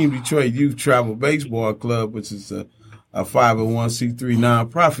have the Team Detroit Youth Travel Baseball Club, which is a 501c3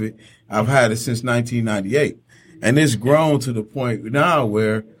 nonprofit. I've had it since 1998. And it's grown to the point now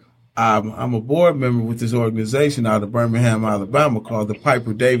where I'm a board member with this organization out of Birmingham, Alabama called the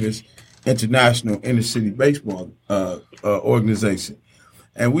Piper Davis International Inner City Baseball organization.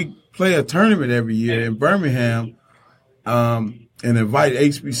 And we play a tournament every year in Birmingham and invite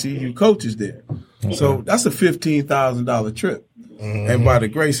HBCU coaches there. Okay. So that's a $15,000 trip. Mm-hmm. And by the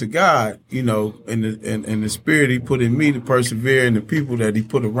grace of God, in the spirit he put in me to persevere and the people that he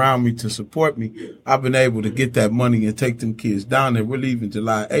put around me to support me, I've been able to get that money and take them kids down there. We're leaving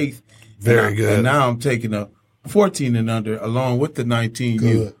July 8th. Very good. And now I'm taking a 14 and under along with the 19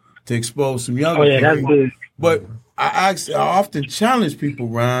 youth to expose some younger people. That's good. But I often challenge people,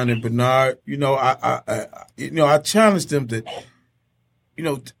 Ryan and Bernard. I challenge them to,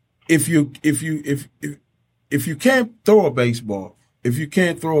 if you can't throw a baseball, if you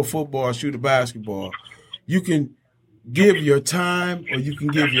can't throw a football or shoot a basketball, you can give your time or you can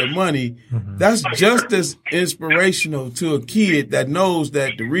give your money. Mm-hmm. That's just as inspirational to a kid that knows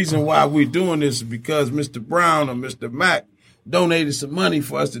that the reason why we're doing this is because Mr. Brown or Mr. Mack donated some money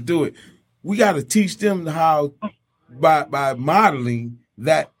for us to do it. We got to teach them how by modeling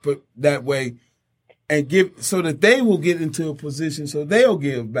that way and give so that they will get into a position so they'll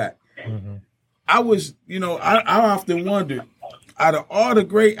give back. Mm-hmm. I often wondered, out of all the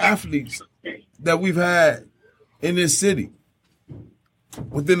great athletes that we've had in this city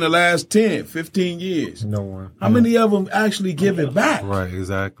within the last 10, 15 years, no one. How many of them actually give it back? Right,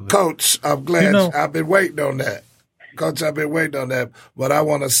 exactly. Coach, I'm glad I've been waiting on that. Coach, I've been waiting on that. But I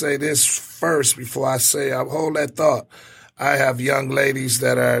want to say this first before I hold that thought. I have young ladies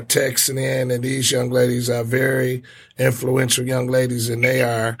that are texting in, and these young ladies are very influential young ladies, and they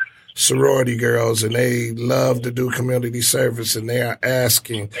are sorority girls, and they love to do community service, and they are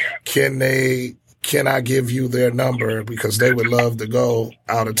asking, can I give you their number, because they would love to go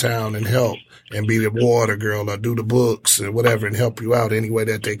out of town and help and be the water girl or do the books or whatever and help you out any way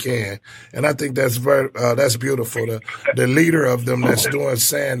that they can. And I think that's beautiful. The leader of them that's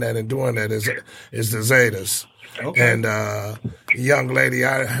saying that and doing that is the Zetas. Okay. And young lady,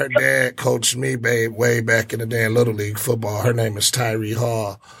 her dad coached me way back in the day in Little League football. Her name is Tyree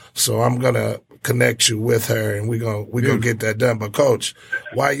Hall. So I'm gonna connect you with her, and we're gonna get that done. But Coach,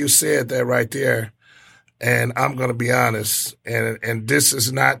 why you said that right there, And I'm going to be honest, and this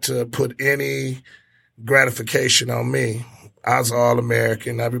is not to put any gratification on me. I was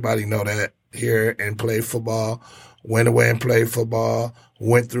All-American. Everybody know that here, and played football. Went away and played football.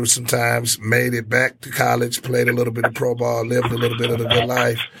 Went through some times, made it back to college, played a little bit of pro ball, lived a little bit of the good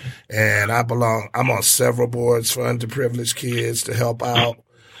life. And I'm on several boards for underprivileged kids to help out.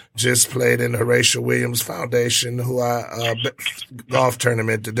 Just played in the Horatio Williams Foundation, golf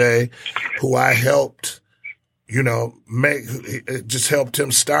tournament today, who I helped, just helped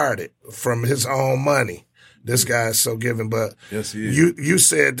him start it from his own money. This guy is so giving, but yes, he is. You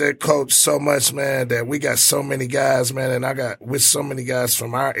said that, Coach, so much, man, that we got so many guys, man, and I got with so many guys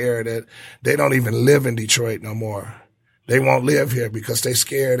from our era that they don't even live in Detroit no more. They won't live here because they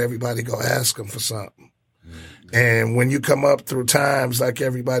scared everybody go ask them for something. And when you come up through times like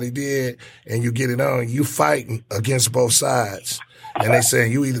everybody did and you get it on, you fighting against both sides. And they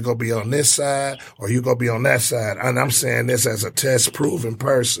saying you either gonna be on this side or you gonna be on that side. And I'm saying this as a test-proven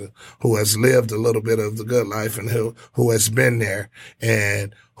person who has lived a little bit of the good life and who has been there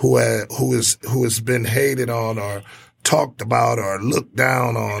and who has been hated on or talked about or looked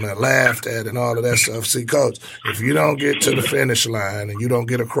down on or laughed at and all of that stuff. See, Coach, if you don't get to the finish line and you don't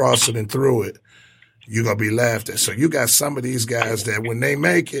get across it and through it, you're going to be laughed at. So you got some of these guys that when they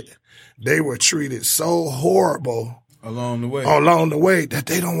make it, they were treated so horrible along the way that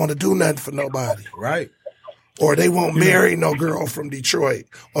they don't want to do nothing for nobody. Right. Or they won't marry no girl from Detroit.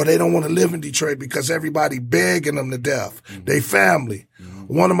 Or they don't want to live in Detroit because everybody begging them to death. Mm-hmm. They family.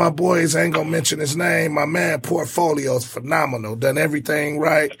 Mm-hmm. One of my boys, I ain't going to mention his name, my man Portfolio is phenomenal. Done everything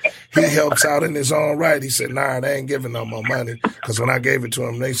right. He helps out in his own right. He said, nah, they ain't giving no more money. Because when I gave it to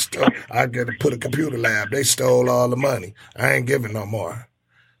him, I got to put a computer lab. They stole all the money. I ain't giving no more.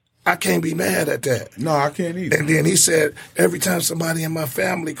 I can't be mad at that. No, I can't either. And then he said, every time somebody in my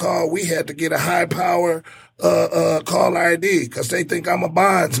family called, we had to get a high power call ID because they think I'm a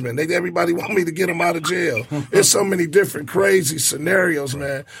bondsman. Everybody want me to get them out of jail. There's so many different crazy scenarios,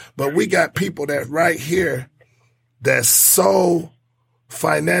 man. But we got people that right here that's so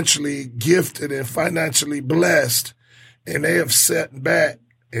financially gifted and financially blessed, and they have sat back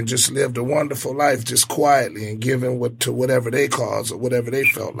and just lived a wonderful life just quietly and given to whatever they cause or whatever they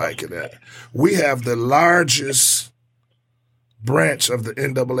felt like it at. We have the largest branch of the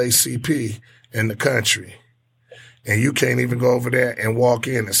NAACP in the country. And you can't even go over there and walk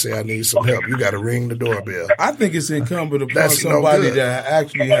in and say, I need some help. You got to ring the doorbell. I think it's incumbent upon somebody that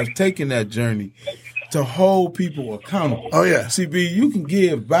actually has taken that journey to hold people accountable. Oh, yeah. CB, you can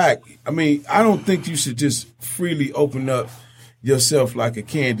give back. I mean, I don't think you should just freely open up yourself like a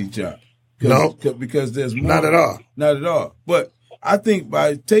candy jar. No. Because there's more. Not at all. Not at all. But I think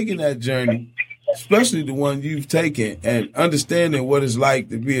by taking that journey, especially the one you've taken, and understanding what it's like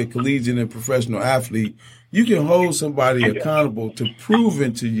to be a collegiate and professional athlete, you can hold somebody accountable to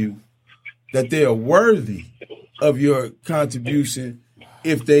proving to you that they are worthy of your contribution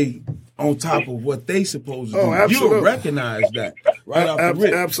if they on top of what they supposed to do. Absolutely. You'll recognize that right off the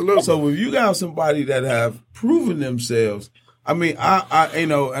rip. Absolutely. So if you got somebody that have proven themselves, I mean, I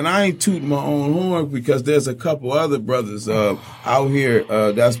and I ain't tooting my own horn because there's a couple other brothers out here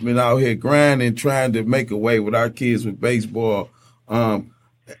that's been out here grinding, trying to make a way with our kids with baseball.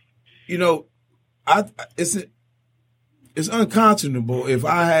 It's unconscionable if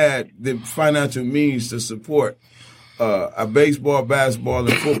I had the financial means to support a baseball, basketball,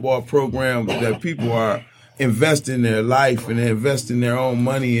 and football program that people are investing their life and investing their own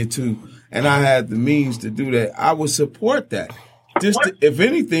money into, and I had the means to do that, I would support that. Just to, if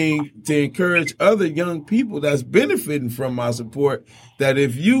anything, to encourage other young people that's benefiting from my support, that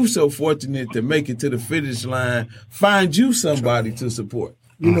if you so fortunate to make it to the finish line, find you somebody to support.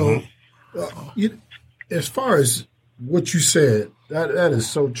 As far as what you said, that is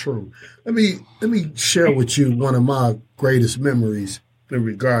so true. Let me share with you one of my greatest memories in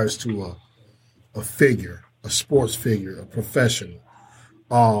regards to a figure, a sports figure, a professional.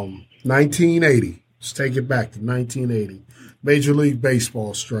 1980. Let's take it back to 1980. Major League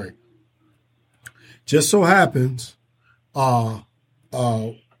Baseball strike. Just so happens, one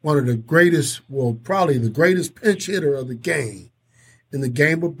of the greatest, probably the greatest pinch hitter of the game, in the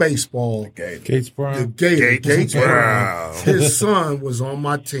game of baseball, Gates Brown. Gates Brown. His son was on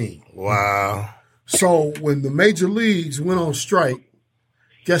my team. Wow. So when the major leagues went on strike,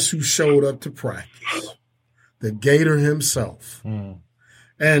 guess who showed up to practice? The Gator himself.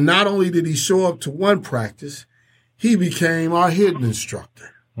 And not only did he show up to one practice, he became our hitting instructor.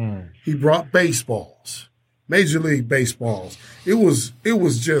 He brought baseballs, Major League baseballs. It was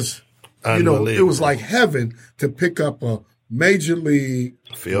just, it was like heaven to pick up a Major League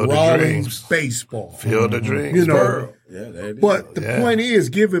Field of Rawlings Dreams. baseball. Field of Dreams. You know, Pearl. Yeah, that is. but the point is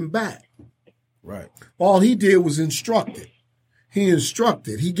giving back. Right. All he did was instructed. He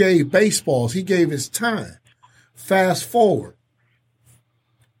instructed. He gave baseballs. He gave his time. Fast forward.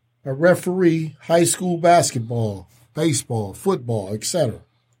 A referee, high school basketball, baseball, football, etc.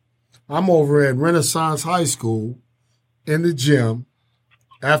 I'm over at Renaissance High School in the gym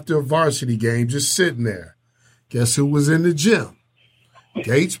after a varsity game, just sitting there. Guess who was in the gym?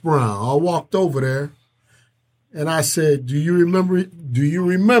 Gates Brown. I walked over there and I said, do you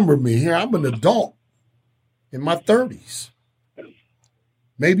remember me? Here, I'm an adult in my 30s,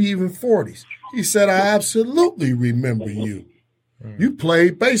 maybe even 40s. He said, I absolutely remember you. You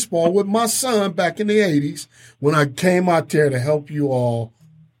played baseball with my son back in the 80s when I came out there to help you all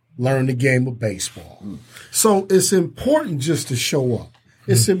learn the game of baseball. So it's important just to show up.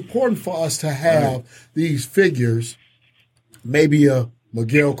 It's important for us to have these figures, maybe a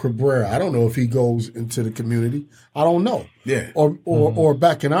Miguel Cabrera. I don't know if he goes into the community. I don't know. Yeah. Or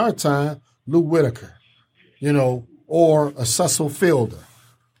back in our time, Lou Whitaker, or a Cecil Fielder.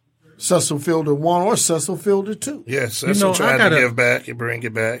 Cecil Fielder 1 or Cecil Fielder 2. Yes, Cecil tried to give back. He bring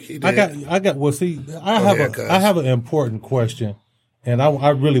it back. He did. I have an important question, and I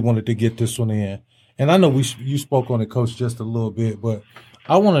really wanted to get this one in. And I know you spoke on it, Coach, just a little bit, but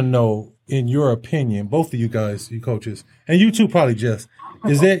I want to know, in your opinion, both of you guys, you coaches, and you too probably just,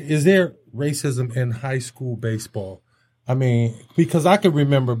 is there racism in high school baseball? I mean, because I can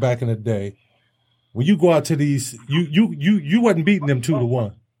remember back in the day when you go out to these, you wasn't beating them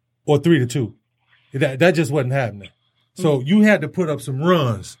 2-1 or 3-2. That just wasn't happening. So you had to put up some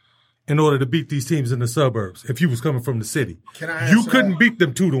runs in order to beat these teams in the suburbs. If you was coming from the city, you couldn't beat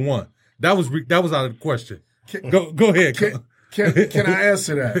them 2-1. That was out of the question. Go ahead. Can I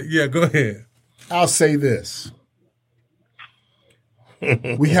answer that? Yeah, go ahead. I'll say this.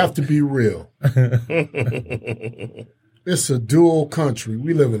 We have to be real. It's a dual country.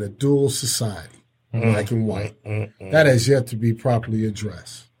 We live in a dual society, black and white. That has yet to be properly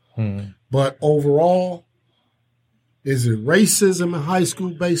addressed. But overall, is it racism in high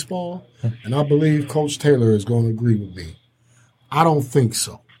school baseball? And I believe Coach Taylor is going to agree with me. I don't think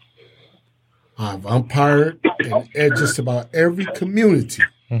so. I've umpired in just about every community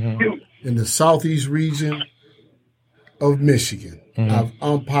in the southeast region of Michigan. I've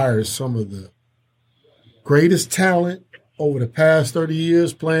umpired some of the greatest talent over the past 30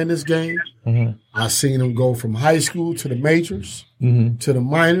 years playing this game. I've seen them go from high school to the majors, to the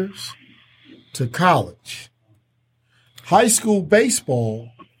minors, to college. High school baseball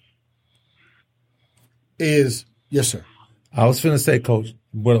is, yes, sir. I was finna say, Coach,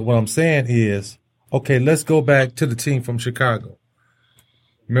 what I'm saying is, okay, let's go back to the team from Chicago.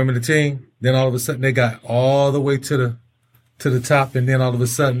 Remember the team? Then all of a sudden they got all the way to the top, and then all of a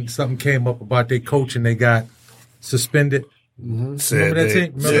sudden something came up about their coach and they got suspended. Remember that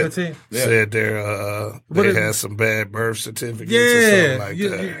team? Yeah. Said they had some bad birth certificates or something like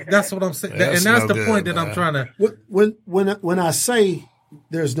that. That's what I'm saying. And that's the point that I'm trying to... When I say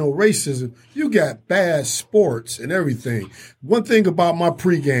there's no racism, you got bad sports and everything. One thing about my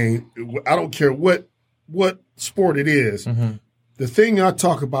pregame, I don't care what sport it is, the thing I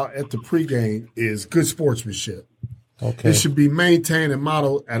talk about at the pregame is good sportsmanship. Okay. It should be maintained and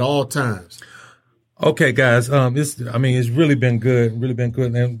modeled at all times. Okay, guys. It's really been good,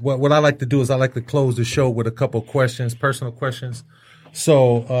 And what I like to do is I like to close the show with a couple of questions, personal questions.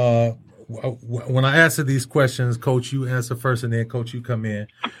 So, when I answer these questions, Coach, you answer first, and then Coach, you come in.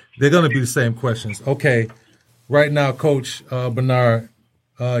 They're going to be the same questions. Okay. Right now, Coach Bernard,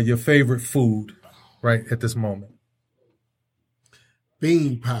 your favorite food right at this moment?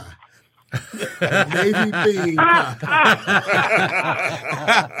 Bean pie. Navy bean pie.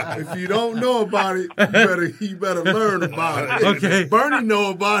 If you don't know about it, you better learn about it. Okay. Bernie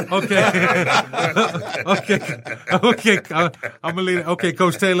know about it. Okay. I'm gonna leave it. Okay,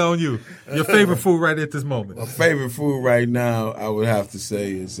 Coach Taylor, on you. Your favorite food right at this moment? My favorite food right now, I would have to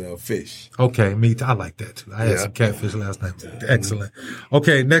say, is fish. Okay, me too. I like that too. I had some catfish last night. Excellent.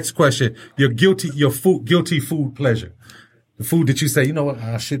 Okay, next question. Your guilty food pleasure. The food that you say, you know what,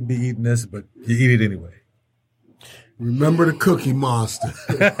 I shouldn't be eating this, but you eat it anyway. Remember the Cookie Monster.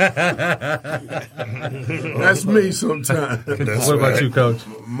 That's me sometimes. What about you, Coach?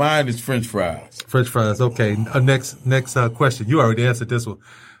 Mine is French fries. French fries. Okay. Next question. You already answered this one.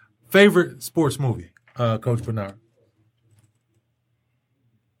 Favorite sports movie, Coach Bernard?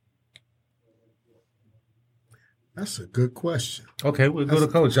 That's a good question. Okay, we'll go to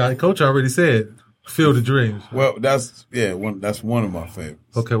Coach. Coach already said Field of Dreams. Well, that's one of my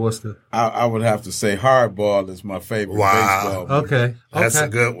favorites. Okay, what's the? I would have to say Hardball is my favorite baseball movie. Okay. That's a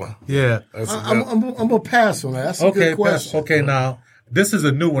good one. Yeah. I'm gonna pass on that. That's a good question. Okay, now this is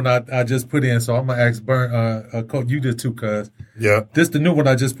a new one I just put in, so I'm gonna ask Coach. You did too, cuz. Yeah. This the new one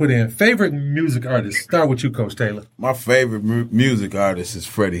I just put in. Favorite music artist. Start with you, Coach Taylor. My favorite music artist is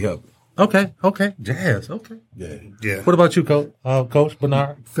Freddie Hubbard. Okay. Jazz. Okay. Yeah. What about you, Coach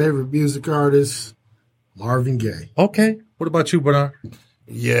Bernard? Favorite music artist, Marvin Gaye. Okay. What about you, Bernard?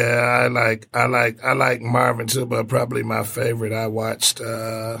 Yeah, I like Marvin too, but probably my favorite, I watched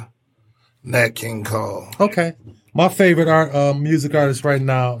Nat King Cole. Okay. My favorite music artist right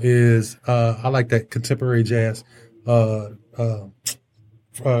now is I like that contemporary jazz. Gary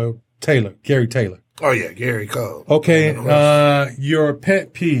Taylor. Oh yeah, Gary Cole. Okay. Your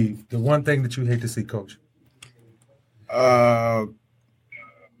pet peeve, the one thing that you hate to see, Coach.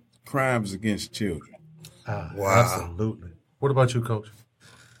 Crimes against children. Wow. Absolutely. What about you, Coach?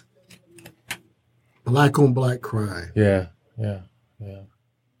 Black on black crime. Yeah.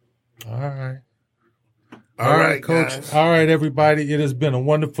 All right. All right, Coach. guys. All right, everybody. It has been a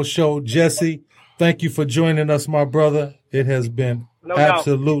wonderful show. Jesse, thank you for joining us, my brother. It has been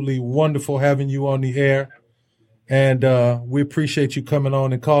absolutely wonderful having you on the air. And we appreciate you coming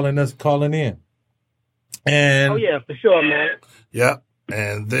on and calling in. And Oh, yeah, for sure, man. Yep.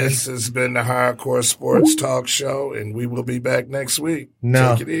 And this has been the Hardcore Sports Talk Show, and we will be back next week.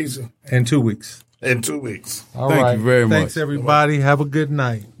 No. Take it easy. in 2 weeks. In 2 weeks. All Thank right. you very much. Thanks, everybody. Have a good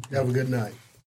night. Have a good night.